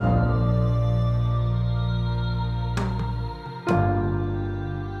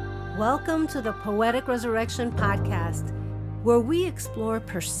Welcome to the Poetic Resurrection Podcast, where we explore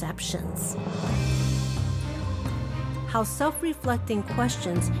perceptions. How self-reflecting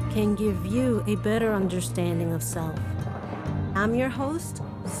questions can give you a better understanding of self. I'm your host,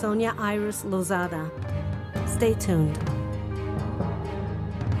 Sonia Iris Lozada. Stay tuned.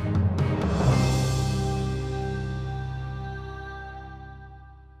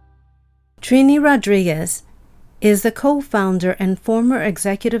 Trini Rodriguez is the co-founder and former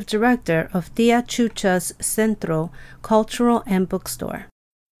executive director of Tia Chucha's Centro Cultural and Bookstore,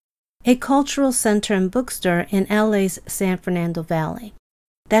 a cultural center and bookstore in LA's San Fernando Valley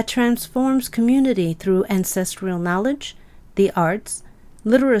that transforms community through ancestral knowledge, the arts,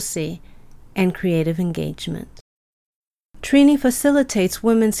 literacy, and creative engagement. Trini facilitates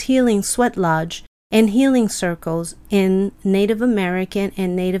women's healing sweat lodge and healing circles in Native American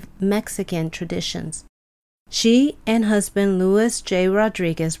and Native Mexican traditions. She and husband Louis J.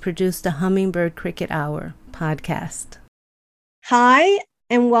 Rodriguez produced the Hummingbird Cricket Hour podcast. Hi,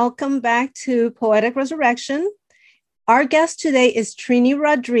 and welcome back to Poetic Resurrection. Our guest today is Trini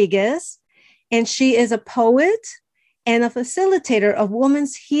Rodriguez, and she is a poet and a facilitator of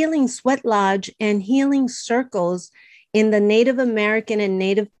Women's Healing Sweat Lodge and healing circles in the Native American and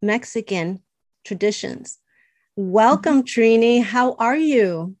Native Mexican traditions. Welcome, Trini. How are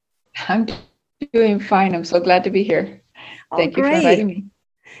you? I'm doing fine. I'm so glad to be here. Thank you for inviting me.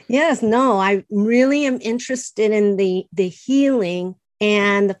 Yes, no, I really am interested in the healing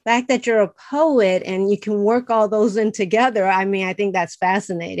and the fact that you're a poet and you can work all those in together. I mean, I think that's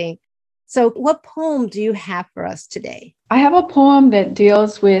fascinating. So what poem do you have for us today? I have a poem that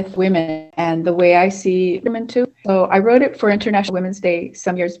deals with women and the way I see women too. So I wrote it for International Women's Day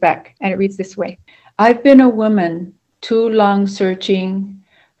some years back, and it reads this way. I've been a woman too long searching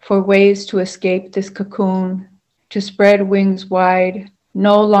for ways to escape this cocoon, to spread wings wide,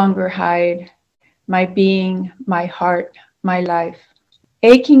 no longer hide my being, my heart, my life.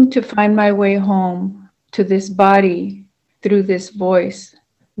 Aching to find my way home to this body through this voice.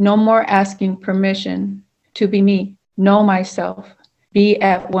 No more asking permission to be me, know myself, be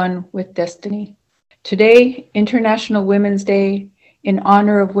at one with destiny. Today, International Women's Day, in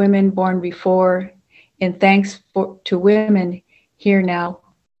honor of women born before, in thanks to women here now,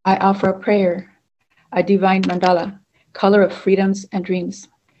 I offer a prayer, a divine mandala, color of freedoms and dreams.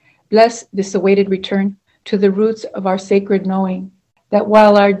 Bless this awaited return to the roots of our sacred knowing, that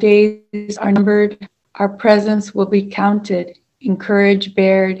while our days are numbered, our presence will be counted, in courage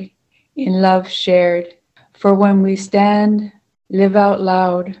bared, in love shared. For when we stand, live out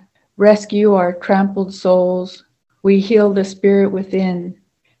loud, rescue our trampled souls, we heal the spirit within,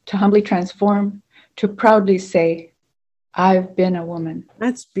 to humbly transform, to proudly say, I've been a woman.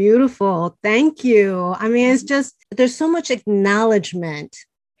 That's beautiful. Thank you. I mean, it's just, there's so much acknowledgement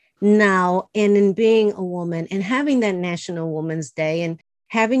now in being a woman and having that National Women's Day and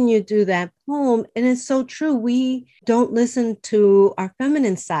having you do that poem. And it's so true. We don't listen to our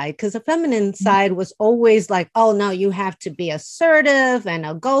feminine side because the feminine side was always like, oh, no, you have to be assertive and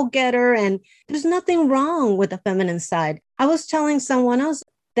a go-getter. And there's nothing wrong with the feminine side. I was telling someone else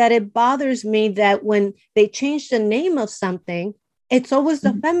that it bothers me that when they change the name of something, it's always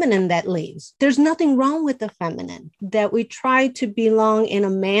the feminine that leaves. There's nothing wrong with the feminine, that we try to belong in a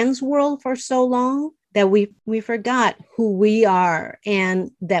man's world for so long that we forgot who we are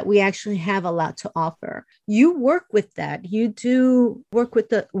and that we actually have a lot to offer. You work with that. You do work with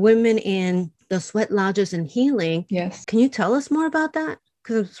the women in the sweat lodges and healing. Yes. Can you tell us more about that?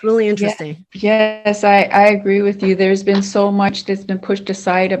 Because it's really interesting. Yes, I agree with you. There's been so much that's been pushed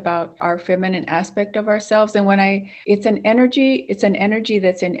aside about our feminine aspect of ourselves. And it's an energy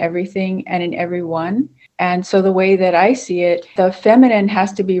that's in everything and in everyone. And so the way that I see it, the feminine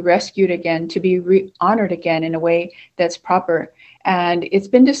has to be rescued again, to be honored again in a way that's proper. And it's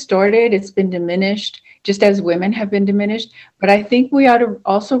been distorted, it's been diminished, just as women have been diminished. But I think we ought to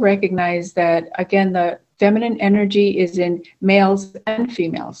also recognize that, again, the feminine energy is in males and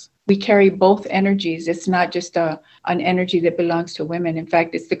females. We carry both energies. It's not just an energy that belongs to women. In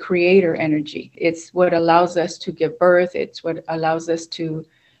fact, it's the creator energy. It's what allows us to give birth. It's what allows us to,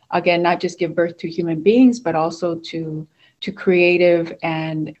 again, not just give birth to human beings, but also to creative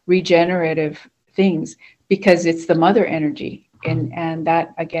and regenerative things, because it's the mother energy. And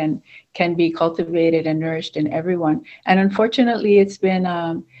that, again, can be cultivated and nourished in everyone. And unfortunately, it's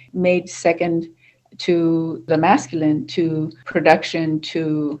been made second to the masculine, to production,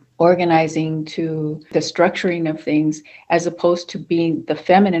 to organizing, to the structuring of things, as opposed to being the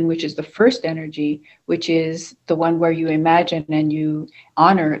feminine, which is the first energy, which is the one where you imagine and you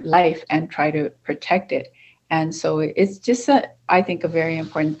honor life and try to protect it. And so it's just, I think, a very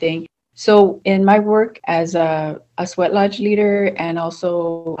important thing. So in my work as a sweat lodge leader and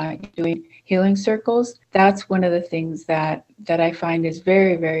also doing healing circles, that's one of the things that I find is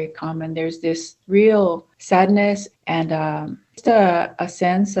very, very common. There's this real sadness and just a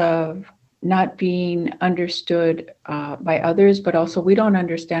sense of not being understood by others, but also we don't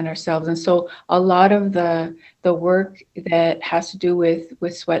understand ourselves. And so a lot of the work that has to do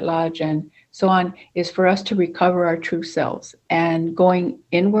with sweat lodge and so on is for us to recover our true selves and going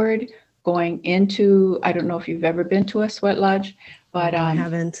inward, going into, I don't know if you've ever been to a sweat lodge, but I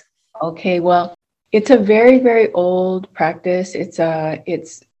haven't. okay, well, it's a very, very old practice. It's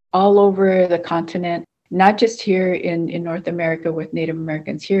all over the continent, not just here in North America with Native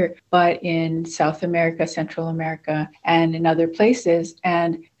Americans here, but in South America, Central America, and in other places.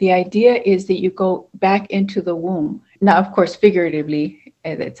 And the idea is that you go back into the womb. Now, of course, figuratively,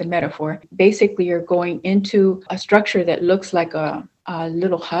 it's a metaphor. Basically, you're going into a structure that looks like a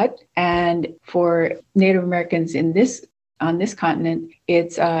little hut. And for Native Americans in this on this continent,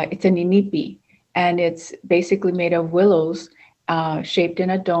 it's an inipi, and it's basically made of willows shaped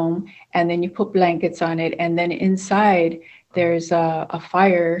in a dome, and then you put blankets on it, and then inside there's a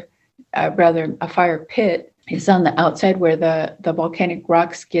fire, rather a fire pit. It's on the outside where the volcanic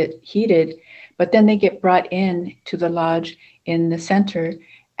rocks get heated, but then they get brought in to the lodge in the center,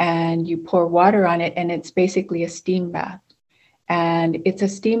 and you pour water on it, and it's basically a steam bath. And it's a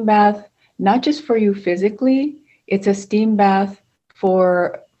steam bath not just for you physically, it's a steam bath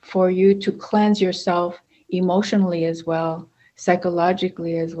for you to cleanse yourself emotionally as well,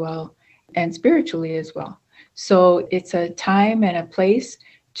 psychologically as well, and spiritually as well. So it's a time and a place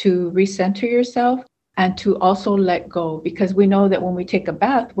to recenter yourself and to also let go, because we know that when we take a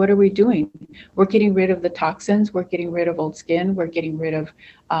bath, what are we doing? We're getting rid of the toxins, we're getting rid of old skin, we're getting rid of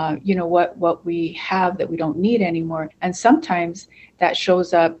what we have that we don't need anymore. And sometimes that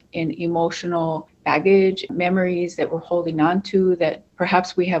shows up in emotional baggage, memories that we're holding on to that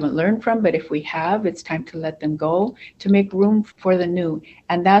perhaps we haven't learned from, but if we have, it's time to let them go, to make room for the new.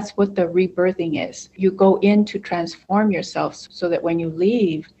 And that's what the rebirthing is. You go in to transform yourself so that when you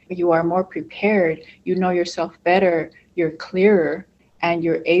leave, you are more prepared, you know yourself better, you're clearer, and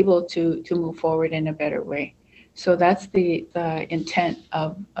you're able to move forward in a better way. So that's the intent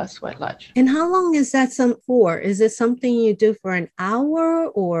of a sweat lodge. And how long is that some for? Is it something you do for an hour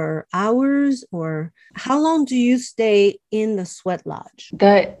or hours, or how long do you stay in the sweat lodge?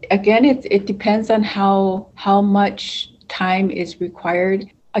 Again, it depends on how much time is required.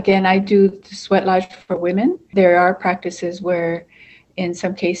 Again, I do the sweat lodge for women. There are practices where in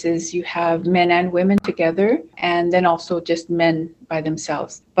some cases you have men and women together, and then also just men by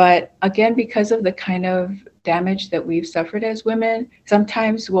themselves. But again, because of the kind of damage that we've suffered as women,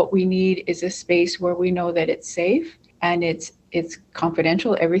 sometimes what we need is a space where we know that it's safe and it's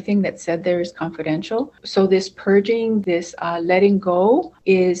confidential. Everything that's said there is confidential. So this purging, this letting go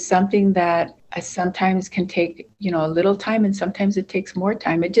is something that sometimes can take, a little time, and sometimes it takes more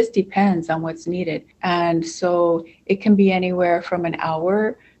time. It just depends on what's needed. And so it can be anywhere from an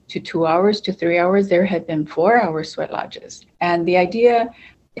hour to 2 hours to 3 hours. There had been 4-hour sweat lodges. And the idea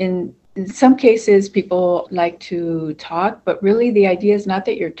in some cases, people like to talk, but really the idea is not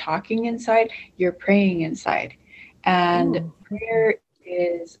that you're talking inside, you're praying inside. And prayer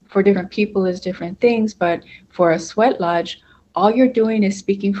is for different people is different things, but for a sweat lodge, all you're doing is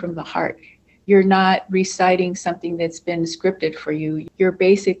speaking from the heart. You're not reciting something that's been scripted for you. You're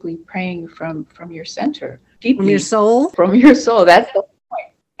basically praying from your center, deeply, from your soul. From your soul. That's the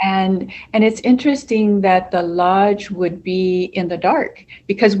point. And it's interesting that the lodge would be in the dark,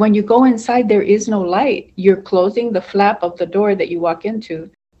 because when you go inside, there is no light. You're closing the flap of the door that you walk into,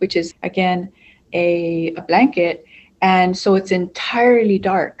 which is again a blanket. And so it's entirely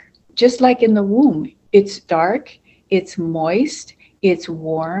dark, just like in the womb. It's dark, it's moist, it's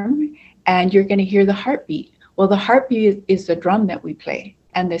warm, and you're going to hear the heartbeat. Well, the heartbeat is the drum that we play,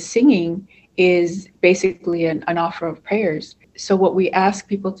 and the singing is basically an offer of prayers. So what we ask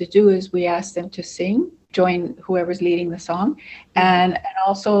people to do is we ask them to sing, join whoever's leading the song, and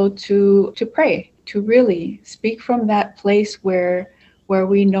also to pray, to really speak from that place where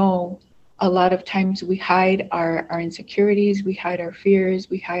we know a lot of times we hide our insecurities, we hide our fears,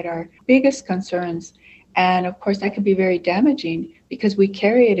 we hide our biggest concerns. And of course, that can be very damaging because we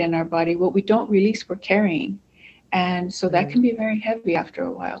carry it in our body. What we don't release, we're carrying. And so that can be very heavy after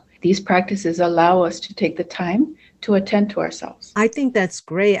a while. These practices allow us to take the time to attend to ourselves. I think that's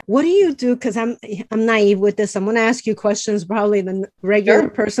great. What do you do? Because I'm naive with this. I'm going to ask you questions probably the regular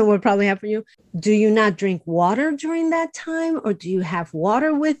person would probably have for you. Do you not drink water during that time, or do you have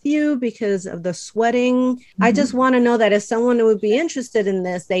water with you because of the sweating? Mm-hmm. I just want to know that if someone would be interested in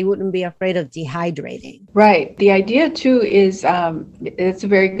this, they wouldn't be afraid of dehydrating. Right. The idea too is it's a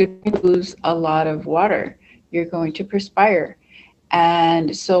very good to lose a lot of water. You're going to perspire.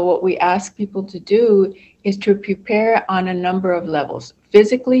 And so what we ask people to do is to prepare on a number of levels.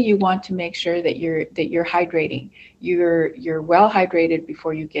 Physically, you want to make sure that you're hydrating. You're well hydrated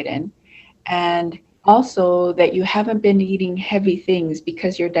before you get in. And also that you haven't been eating heavy things,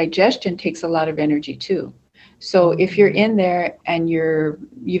 because your digestion takes a lot of energy too. So if you're in there and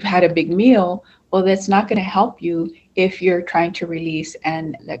you've had a big meal, well, that's not going to help you if you're trying to release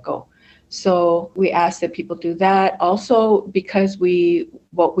and let go. So we ask that people do that. Also, because the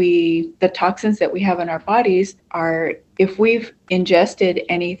toxins that we have in our bodies are, if we've ingested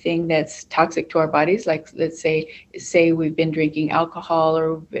anything that's toxic to our bodies, like let's say we've been drinking alcohol,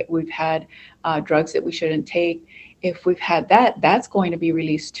 or we've had drugs that we shouldn't take. If we've had that, that's going to be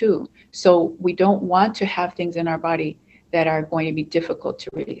released too. So we don't want to have things in our body that are going to be difficult to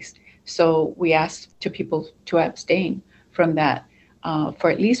release. So we ask to people to abstain from that for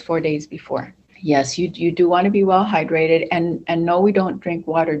at least 4 days before. Yes, you do want to be well hydrated, and no, we don't drink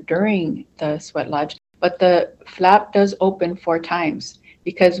water during the sweat lodge, but the flap does open 4 times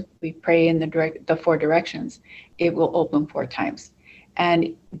because we pray in the 4 directions. It will open 4 times.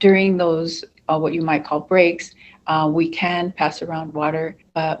 And during those, what you might call breaks, we can pass around water,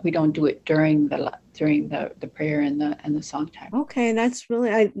 but we don't do it during the prayer and the song time. Okay, that's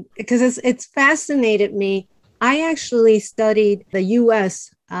really, because it's fascinated me. I actually studied the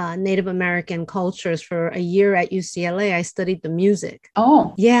U.S. Native American cultures for a year at UCLA. I studied the music.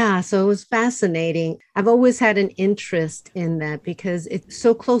 Oh. Yeah, so it was fascinating. I've always had an interest in that because it's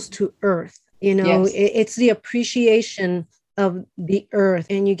so close to earth. You know, yes. It's the appreciation of the earth,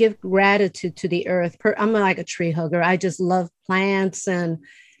 and you give gratitude to the earth. I'm like a tree hugger. I just love plants and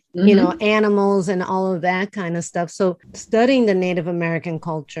you know, animals and all of that kind of stuff. So studying the Native American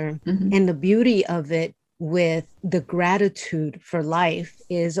culture and the beauty of it with the gratitude for life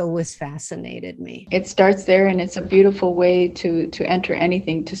is always fascinated me. It starts there, and it's a beautiful way to enter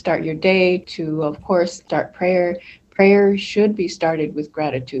anything, to start your day, to, of course, start prayer. Prayer should be started with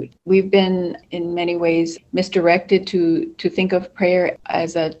gratitude. We've been, in many ways, misdirected to think of prayer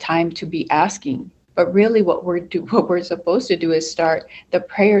as a time to be asking. But really what we're supposed to do is the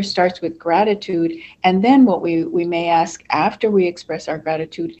prayer starts with gratitude. And then what we may ask after we express our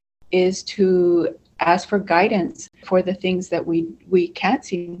gratitude is to ask for guidance for the things that we can't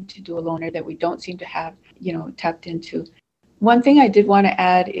seem to do alone, or that we don't seem to have, tapped into. One thing I did want to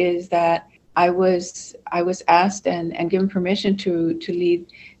add is that I was asked and given permission to lead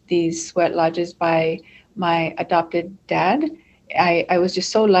these sweat lodges by my adopted dad. I was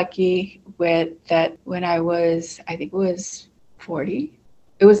just so lucky with that. When I was, I think it was 40,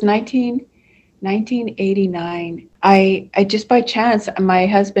 it was 1989. I just by chance, my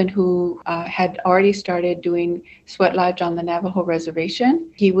husband, who had already started doing sweat lodge on the Navajo reservation,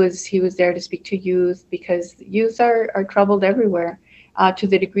 he was there to speak to youth, because youth are troubled everywhere, to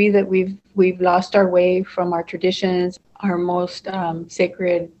the degree that we've lost our way from our traditions, our most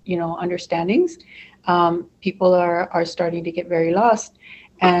sacred, understandings. People are starting to get very lost.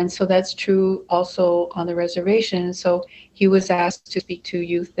 And so that's true also on the reservation. So he was asked to speak to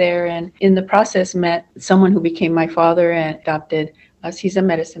youth there, and in the process met someone who became my father and adopted us. He's a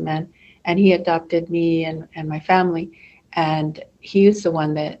medicine man, and he adopted me and my family. And he's the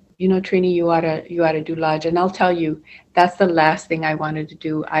one that, Trini, you ought to do lodge. And I'll tell you, that's the last thing I wanted to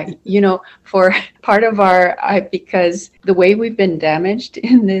do. For part of because the way we've been damaged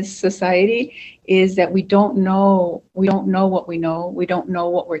in this society is that we don't know what we know. We don't know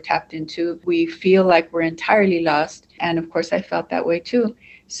what we're tapped into. We feel like we're entirely lost. And of course, I felt that way too.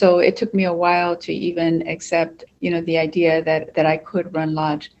 So it took me a while to even accept, the idea that I could run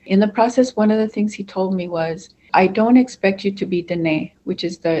lodge. In the process, one of the things he told me was, I don't expect you to be Dene, which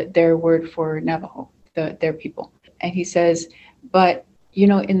is their word for Navajo, their people. And he says, but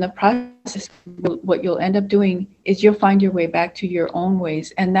in the process, what you'll end up doing is you'll find your way back to your own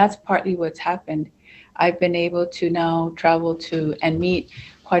ways. And that's partly what's happened. I've been able to now travel to and meet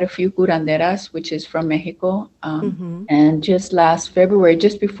quite a few curanderas, which is from Mexico. And just last February,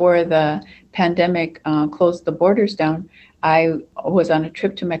 just before the pandemic closed the borders down, I was on a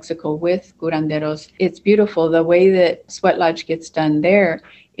trip to Mexico with curanderos. It's beautiful. The way that sweat lodge gets done there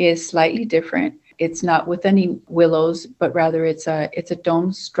is slightly different. It's not with any willows, but rather it's a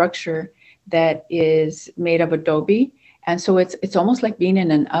dome structure that is made of adobe. And so it's almost like being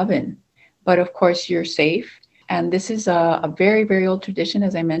in an oven, but of course you're safe. And this is a very, very old tradition,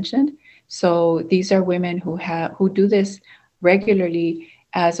 as I mentioned. So these are women who do this regularly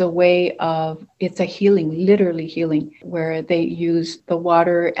as a way of, it's a healing, literally healing, where they use the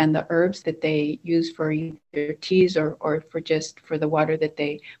water and the herbs that they use for either teas or for just for the water that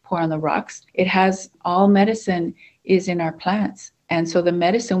they pour on the rocks. It has all medicine is in our plants. And so the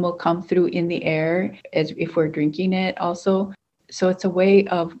medicine will come through in the air as if we're drinking it also. So it's a way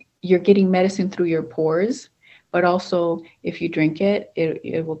of, you're getting medicine through your pores, but also if you drink it,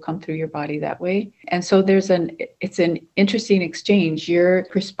 it will come through your body that way. And so it's an interesting exchange. You're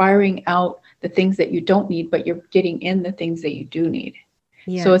perspiring out the things that you don't need, but you're getting in the things that you do need.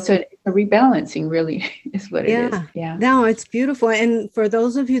 Yes. So it's a rebalancing, really, is what it is. Yeah. No, it's beautiful. And for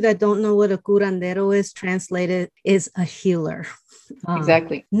those of you that don't know what a curandero is, translated is a healer.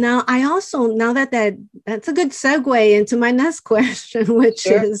 Exactly. Now, I also, that's a good segue into my next question, which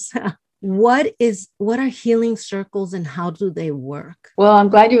is, what are healing circles and how do they work? Well, I'm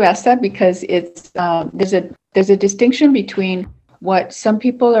glad you asked that, because it's there's a distinction between what some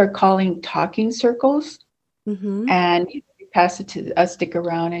people are calling talking circles, and you pass it to a stick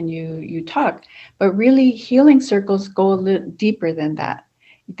around and you talk. But really, healing circles go a little deeper than that.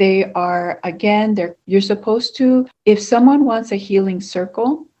 They are, again, you're supposed to, if someone wants a healing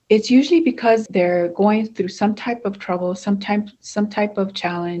circle, it's usually because they're going through some type of trouble, some type of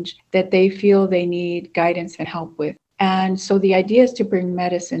challenge that they feel they need guidance and help with. And so the idea is to bring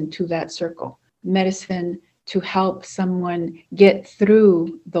medicine to that circle, medicine to help someone get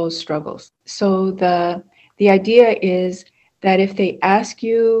through those struggles. So the idea is that if they ask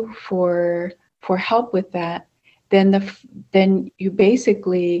you for help with that, then you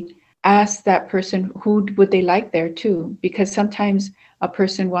basically ask that person who would they like there too, because sometimes a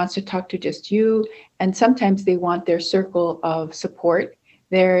person wants to talk to just you, and sometimes they want their circle of support,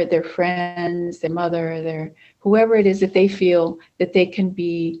 their friends, their mother, their whoever it is that they feel that they can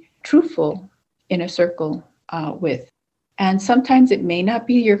be truthful in a circle with. And sometimes it may not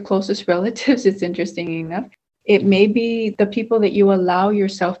be your closest relatives. It's interesting enough. It may be the people that you allow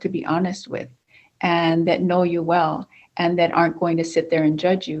yourself to be honest with and that know you well, and that aren't going to sit there and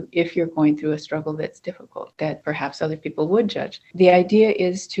judge you if you're going through a struggle that's difficult, that perhaps other people would judge. The idea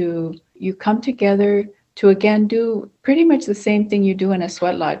is you come together to, again, do pretty much the same thing you do in a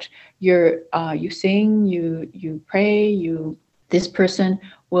sweat lodge. You sing, you pray, this person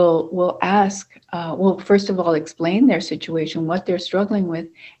will ask, first of all, explain their situation, what they're struggling with,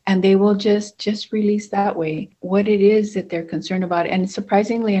 and they will just release that way what it is that they're concerned about. And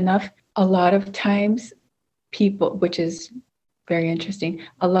surprisingly enough, a lot of times people, which is very interesting,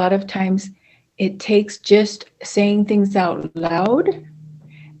 a lot of times it takes just saying things out loud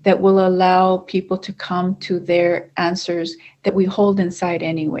that will allow people to come to their answers that we hold inside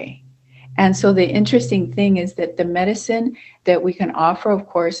anyway. And so the interesting thing is that the medicine that we can offer, of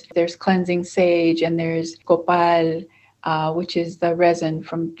course, there's cleansing sage and there's copal, which is the resin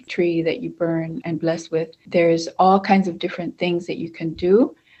from the tree that you burn and bless with. There's all kinds of different things that you can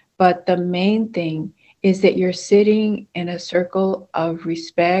do. But the main thing is that you're sitting in a circle of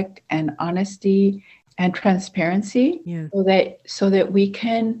respect and honesty and transparency, so that we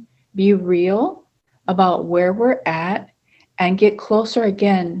can be real about where we're at and get closer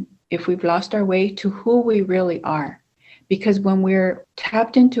again, if we've lost our way, to who we really are. Because when we're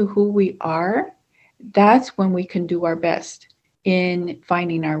tapped into who we are, that's when we can do our best in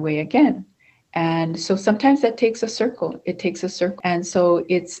finding our way again. And so sometimes that takes a circle. It takes a circle. And so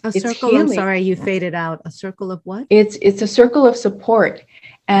it's circle. Healing. I'm sorry, you faded out. A circle of what? It's a circle of support.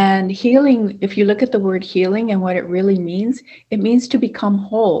 And healing, if you look at the word healing and what it really means, it means to become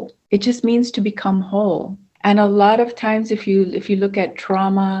whole. It just means to become whole. And a lot of times, if you look at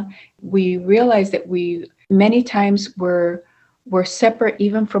trauma, we realize that many times we're separate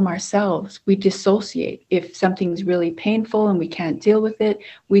even from ourselves. We dissociate. If something's really painful and we can't deal with it,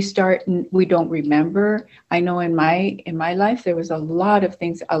 we don't remember. I know in my life, there was a lot of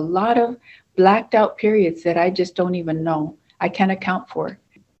things, a lot of blacked out periods that I just don't even know. I can't account for.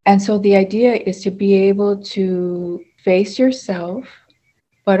 And so the idea is to be able to face yourself,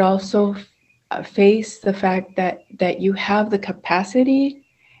 but also face the fact that you have the capacity,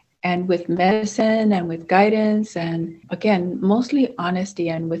 and with medicine and with guidance, and again, mostly honesty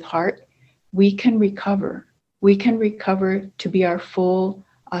and with heart, we can recover. We can recover to be our full,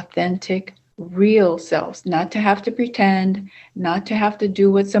 authentic, real selves, not to have to pretend, not to have to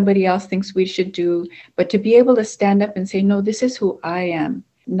do what somebody else thinks we should do, but to be able to stand up and say, no, this is who I am.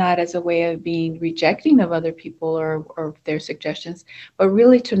 not as a way of being rejecting of other people or their suggestions, but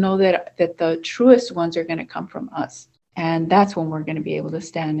really to know that the truest ones are going to come from us. And that's when we're going to be able to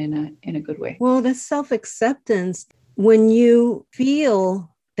stand in a good way. Well, that's self-acceptance. When you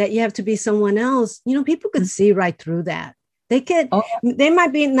feel that you have to be someone else, people could see right through that. They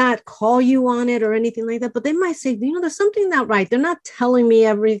might be not call you on it or anything like that, but they might say, there's something not right. They're not telling me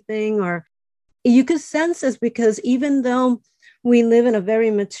everything, or you could sense this, because even though we live in a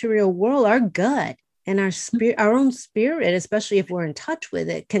very material world, our gut and our own spirit, especially if we're in touch with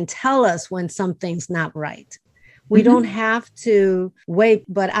it, can tell us when something's not right. We don't have to wait,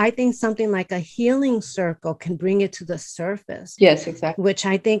 but I think something like a healing circle can bring it to the surface. Yes, exactly. Which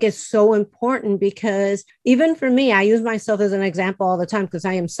I think is so important, because even for me, I use myself as an example all the time because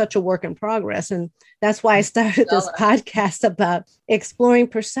I am such a work in progress. And that's why I started this podcast about exploring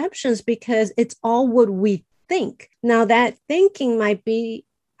perceptions, because it's all what we think. Now, that thinking might be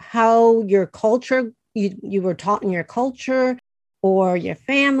how your culture, you were taught in your culture, or your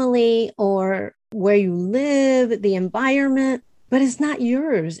family, or where you live, the environment, but it's not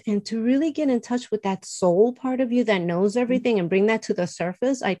yours. And to really get in touch with that soul part of you that knows everything and bring that to the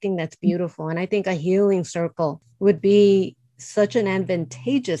surface, I think that's beautiful. And I think a healing circle would be such an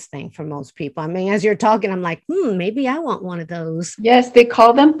advantageous thing for most people. I mean, as you're talking, I'm like, maybe I want one of those. Yes, they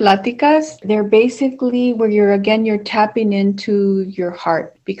call them pláticas. They're basically where you're tapping into your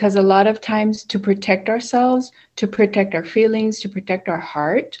heart, because a lot of times, to protect ourselves, to protect our feelings, to protect our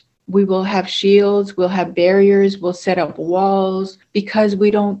heart, we will have shields, we'll have barriers, we'll set up walls, because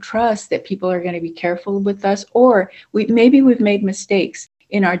we don't trust that people are going to be careful with us, or maybe we've made mistakes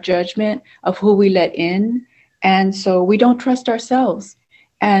in our judgment of who we let in. And so we don't trust ourselves.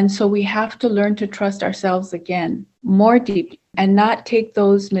 And so we have to learn to trust ourselves again, more deeply, and not take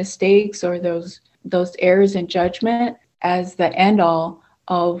those mistakes or those errors in judgment as the end all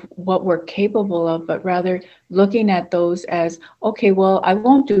of what we're capable of, but rather looking at those as, okay, well, I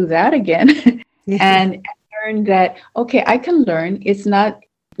won't do that again. And learn that, okay, I can learn. It's not,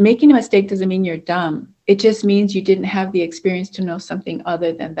 making a mistake doesn't mean you're dumb. It just means you didn't have the experience to know something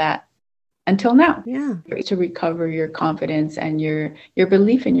other than that until now. Yeah. To recover your confidence and your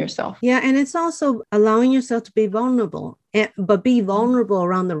belief in yourself. Yeah. And it's also allowing yourself to be vulnerable, but be vulnerable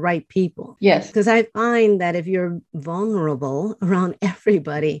around the right people. Yes. Because I find that if you're vulnerable around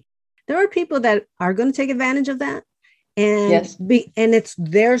everybody, there are people that are going to take advantage of that. And and it's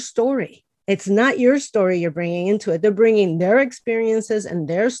their story. It's not your story you're bringing into it. They're bringing their experiences and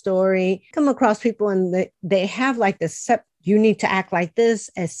their story. Come across people and they have like this you need to act like this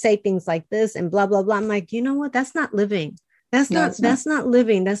and say things like this and blah, blah, blah. I'm like, you know what? That's not living. That's not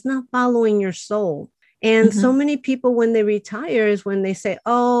living. That's not following your soul. And so many people, when they retire, is when they say,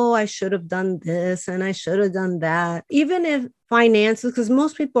 oh, I should have done this and I should have done that. Even if finances, because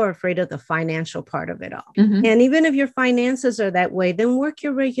most people are afraid of the financial part of it all. And even if your finances are that way, then work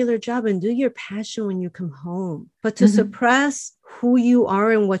your regular job and do your passion when you come home. But to suppress who you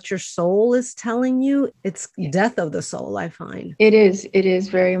are and what your soul is telling you, it's death of the soul, I find. It is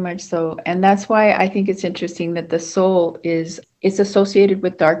very much so. And that's why I think it's interesting that the soul it's associated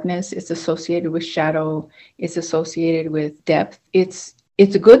with darkness, it's associated with shadow, it's associated with depth. It's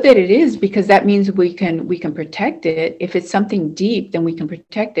good that it is, because that means we can protect it. If it's something deep, then we can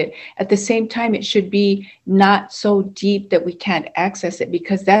protect it. At the same time, it should be not so deep that we can't access it,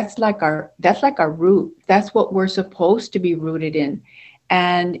 because that's like our root. That's what we're supposed to be rooted in.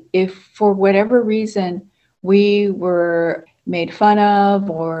 And if for whatever reason we were made fun of,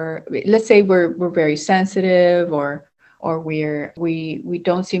 or let's say we're very sensitive, or we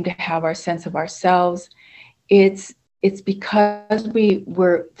don't seem to have our sense of ourselves, it's because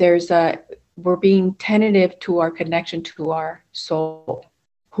we're being tentative to our connection to our soul,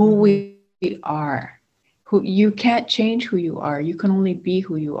 who we are. Who you can't change who you are. You can only be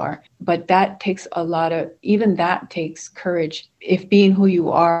who you are. But that takes even that takes courage. If being who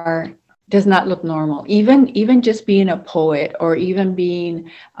you are does not look normal, even just being a poet, or even being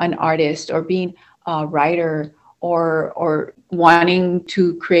an artist, or being a writer, or wanting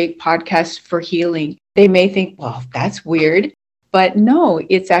to create podcasts for healing, they may think, well, that's weird. But no,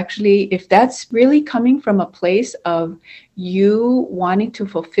 it's actually, if that's really coming from a place of you wanting to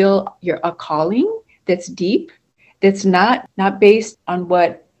fulfill a calling that's deep, that's not based on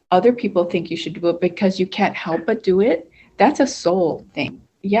what other people think you should do, but because you can't help but do it, that's a soul thing.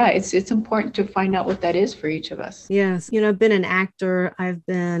 Yeah, it's important to find out what that is for each of us. Yes. I've been an actor. I've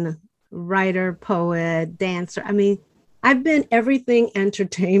been writer, poet, dancer. I mean, I've been everything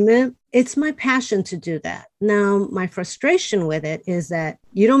entertainment. It's my passion to do that. Now, my frustration with it is that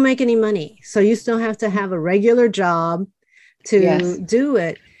you don't make any money. So you still have to have a regular job to Yes. do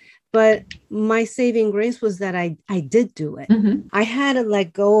it. But my saving grace was that I did do it. Mm-hmm. I had to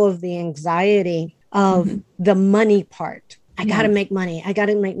let go of the anxiety of Mm-hmm. the money part. I got to Yeah. make money. I got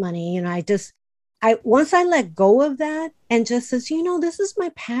to make money. Once I let go of that and just says, this is my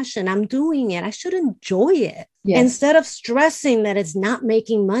passion. I'm doing it. I should enjoy it Yes. instead of stressing that it's not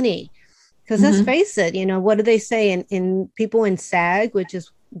making money. Because let's Mm-hmm. face it, what do they say in people in SAG, which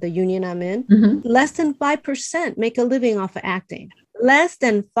is the union I'm in? Mm-hmm. Less than 5% make a living off of acting. Less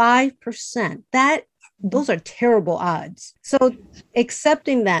than 5%. Those are terrible odds. So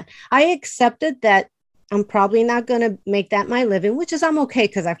accepting that, I accepted that I'm probably not going to make that my living, which is I'm okay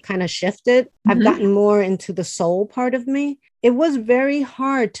because I've kind of shifted. I've Mm-hmm. gotten more into the soul part of me. It was very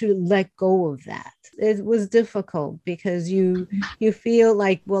hard to let go of that. It was difficult because you feel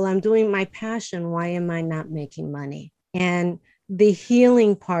like, well, I'm doing my passion. Why am I not making money? And the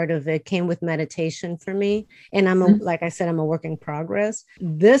healing part of it came with meditation for me. And like I said, I'm a work in progress.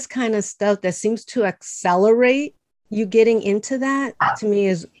 This kind of stuff that seems to accelerate you getting into that, to me,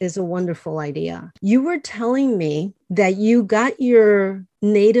 is a wonderful idea. You were telling me that you got your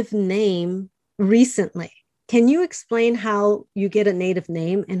native name recently. Can you explain how you get a native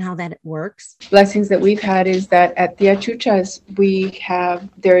name and how that works? Blessings that we've had is that at the Achuchas,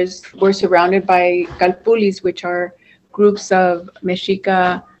 we're surrounded by calpulis, which are groups of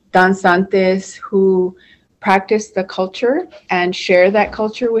Mexica danzantes who practice the culture and share that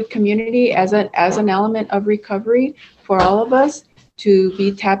culture with community as an element of recovery for all of us to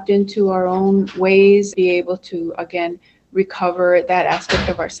be tapped into our own ways, be able to again recover that aspect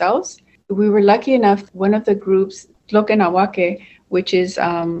of ourselves. We were lucky enough, one of the groups, Tloquenawake, which is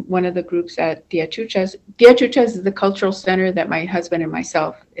one of the groups at the Achuchas. The Achuchas is the cultural center that my husband and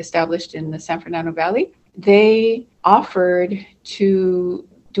myself established in the San Fernando Valley. They offered to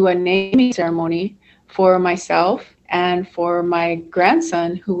do a naming ceremony for myself and for my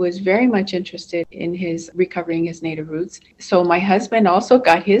grandson, who was very much interested in his recovering his native roots. So my husband also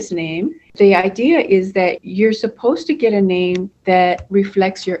got his name. The idea is that you're supposed to get a name that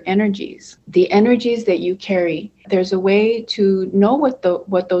reflects your energies, the energies that you carry. There's a way to know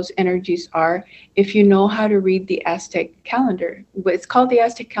what those energies are if you know how to read the Aztec calendar. It's called the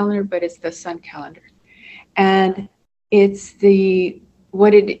Aztec calendar, but it's the sun calendar. And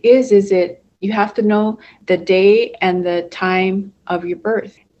what it is you have to know the day and the time of your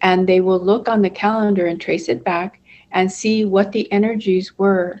birth. And they will look on the calendar and trace it back and see what the energies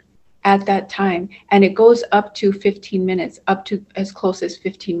were at that time. And it goes up to 15 minutes, up to as close as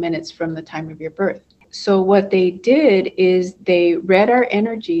 15 minutes from the time of your birth. So what they did is they read our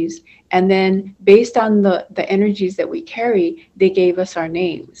energies, and then based on the energies that we carry, they gave us our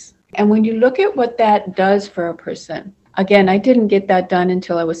names. And when you look at what that does for a person, again, I didn't get that done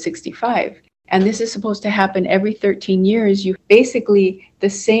until I was 65. And this is supposed to happen every 13 years. You basically, the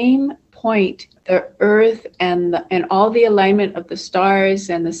same point, the earth and all the alignment of the stars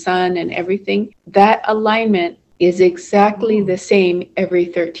and the sun and everything, that alignment is exactly the same every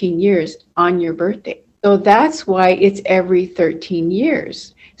 13 years on your birthday. So that's why it's every 13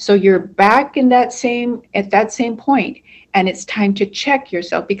 years. So you're back at that same point, and it's time to check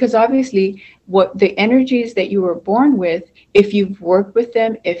yourself, because obviously what the energies that you were born with, if you've worked with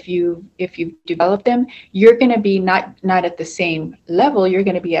them, if you've developed them, you're going to be not at the same level, you're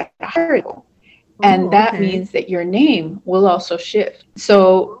going to be at a higher level. And that means that your name will also shift.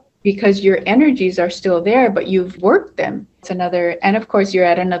 So because your energies are still there, but you've worked them, it's another, and of course you're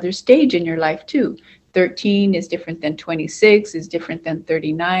at another stage in your life too. 13 is different than 26, is different than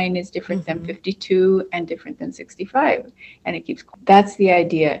 39, is different than 52, and different than 65. And it keeps, that's the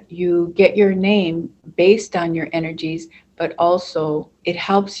idea. You get your name based on your energies, but also it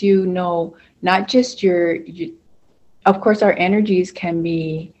helps you know not just of course, our energies can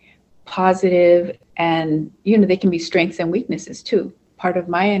be positive, and they can be strengths and weaknesses too. Part of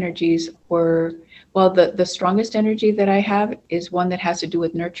my energies were, well, the strongest energy that I have is one that has to do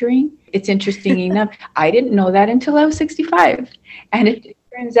with nurturing. It's interesting enough, I didn't know that until I was 65. And it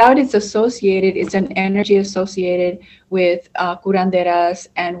turns out it's an energy associated with curanderas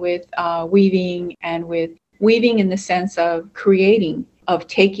and with weaving, and with weaving in the sense of creating, of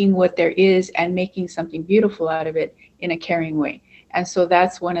taking what there is and making something beautiful out of it in a caring way. And so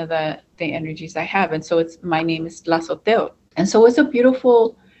that's one of the energies I have. And so my name is Tlazoteo. And so it's a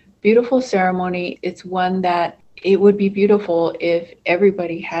beautiful, beautiful ceremony. It's one that it would be beautiful if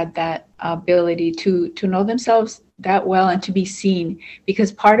everybody had that ability to know themselves that well and to be seen.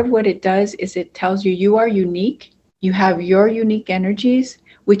 Because part of what it does is it tells you are unique You have your unique energies,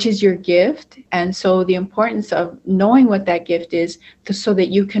 which is your gift. And so the importance of knowing what that gift is so that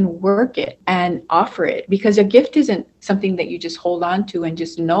you can work it and offer it, because a gift isn't something that you just hold on to and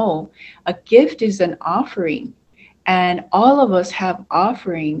just know. A gift is an offering. And all of us have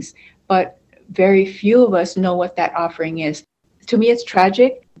offerings, but very few of us know what that offering is. To me, it's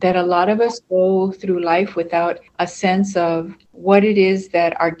tragic that a lot of us go through life without a sense of what it is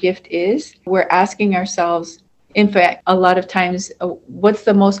that our gift is. We're asking ourselves, in fact, a lot of times, what's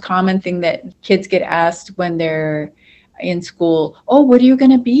the most common thing that kids get asked when they're in school? Oh, what are you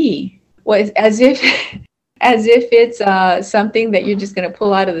going to be? Well, as if as if it's something that you're just going to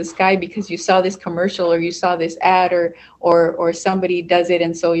pull out of the sky because you saw this commercial or you saw this ad, or somebody does it,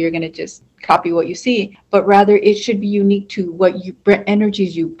 and so you're going to just copy what you see. But rather, it should be unique to what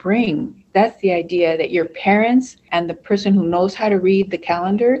energies you bring. That's the idea, that your parents and the person who knows how to read the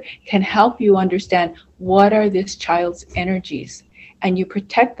calendar can help you understand what are this child's energies, and you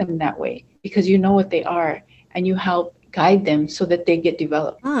protect them that way because you know what they are, and you help guide them so that they get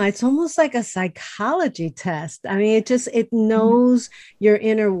developed. It's almost like a psychology test. I mean, it knows your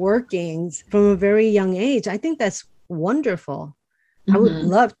inner workings from a very young age. I think that's wonderful. I would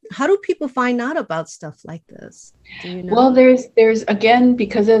love, how do people find out about stuff like this? Do you know? Well, there's again,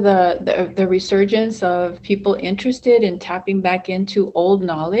 because of the resurgence of people interested in tapping back into old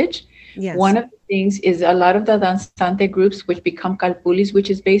knowledge. Yes. One of the things is a lot of the danzante groups, which become calpulis, which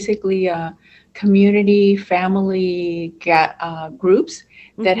is basically community, family groups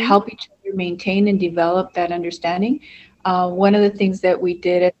that help each other maintain and develop that understanding. One of the things that we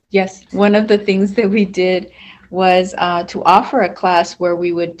did, was to offer a class where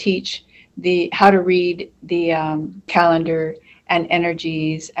we would teach how to read the calendar and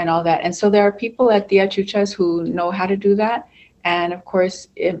energies and all that. And so there are people at Tia Chuchas who know how to do that. And of course,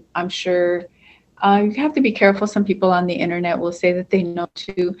 I'm sure you have to be careful. Some people on the internet will say that they know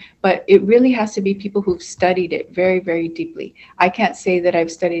too, but it really has to be people who've studied it very, very deeply. I can't say that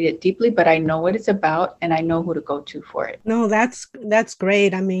I've studied it deeply, but I know what it's about and I know who to go to for it. No, that's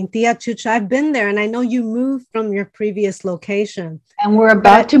great. I mean, Tia Chucha, I've been there, and I know you moved from your previous location. And we're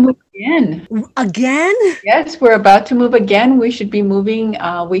about to move again. Again? Yes, we're about to move again. We should be moving,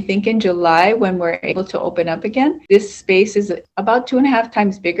 we think, in July when we're able to open up again. This space is about 2.5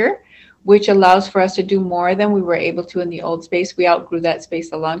 times bigger, which allows for us to do more than we were able to in the old space. We outgrew that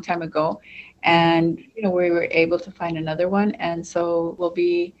space a long time ago. And, we were able to find another one. And so we'll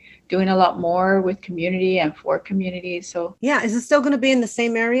be doing a lot more with community and for community. So yeah, is it still going to be in the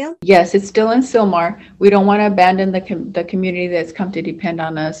same area? Yes, it's still in Sylmar. We don't want to abandon the community that's come to depend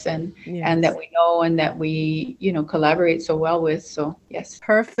on us and that we know and that we, collaborate so well with. So yes.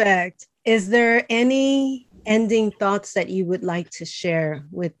 Perfect. Is there any ending thoughts that you would like to share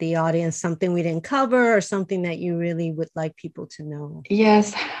with the audience, something we didn't cover or something that you really would like people to know?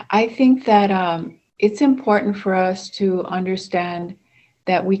 Yes, I think that it's important for us to understand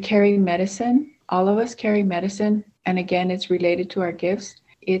that we carry medicine. All of us carry medicine. And again, it's related to our gifts.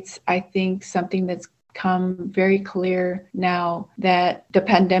 It's, I think, something that's come very clear now that the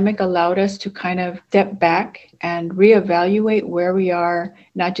pandemic allowed us to kind of step back and reevaluate where we are,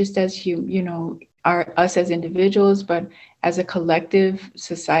 not just as us as individuals, but as a collective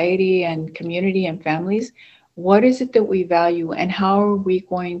society and community and families. What is it that we value, and how are we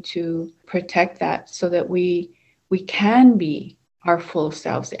going to protect that so that we can be our full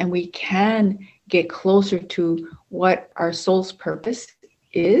selves and we can get closer to what our soul's purpose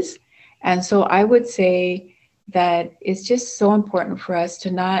is? And so I would say that it's just so important for us to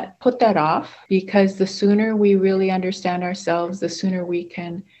not put that off, because the sooner we really understand ourselves, the sooner we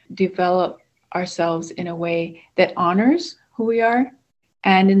can develop ourselves in a way that honors who we are,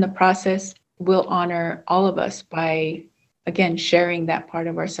 and in the process will honor all of us by, again, sharing that part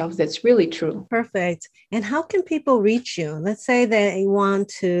of ourselves that's really true. Perfect. And how can people reach you? Let's say they want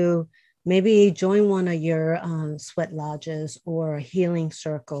to maybe join one of your sweat lodges or a healing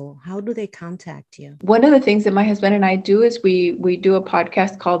circle. How do they contact you? One of the things that my husband and I do is we do a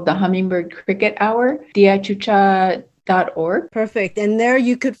podcast called the Hummingbird Cricket Hour, tiachucha.org. Perfect. And there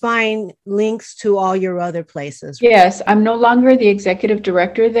you could find links to all your other places. Yes, I'm no longer the executive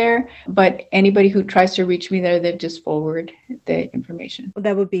director there, but anybody who tries to reach me there, they just forward the information.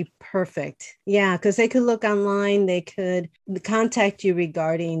 That would be perfect. Yeah, because they could look online. They could contact you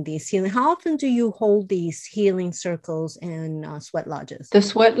regarding these healing. How often do you hold these healing circles and sweat lodges? The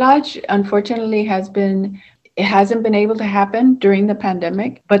sweat lodge, unfortunately, it hasn't been able to happen during the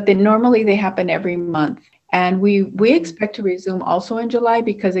pandemic, but normally they happen every month. And we expect to resume also in July,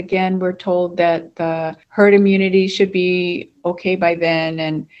 because again, we're told that the herd immunity should be okay by then.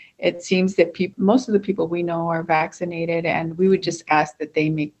 And it seems that most of the people we know are vaccinated, and we would just ask that they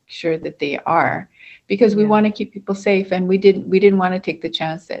make sure that they are, because we want to keep people safe, and we didn't want to take the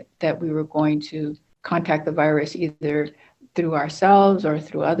chance that we were going to contact the virus either through ourselves or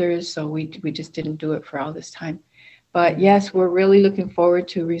through others. So we just didn't do it for all this time. But yes, we're really looking forward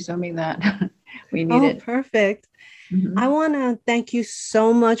to resuming that. We need it. Perfect. I want to thank you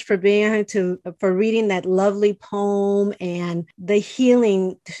so much for being here for reading that lovely poem and the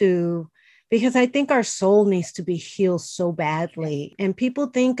healing because I think our soul needs to be healed so badly. And people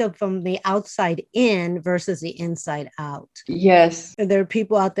think of from the outside in versus the inside out. Yes. And there are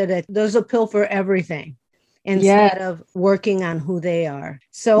people out there that there's a pill for everything instead of working on who they are.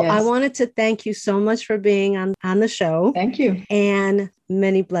 So I wanted to thank you so much for being on the show. Thank you. And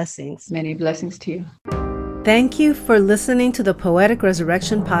many blessings. Many blessings to you. Thank you for listening to the Poetic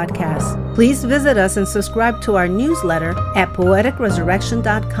Resurrection podcast. Please visit us and subscribe to our newsletter at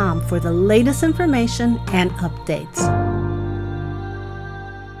poeticresurrection.com for the latest information and updates.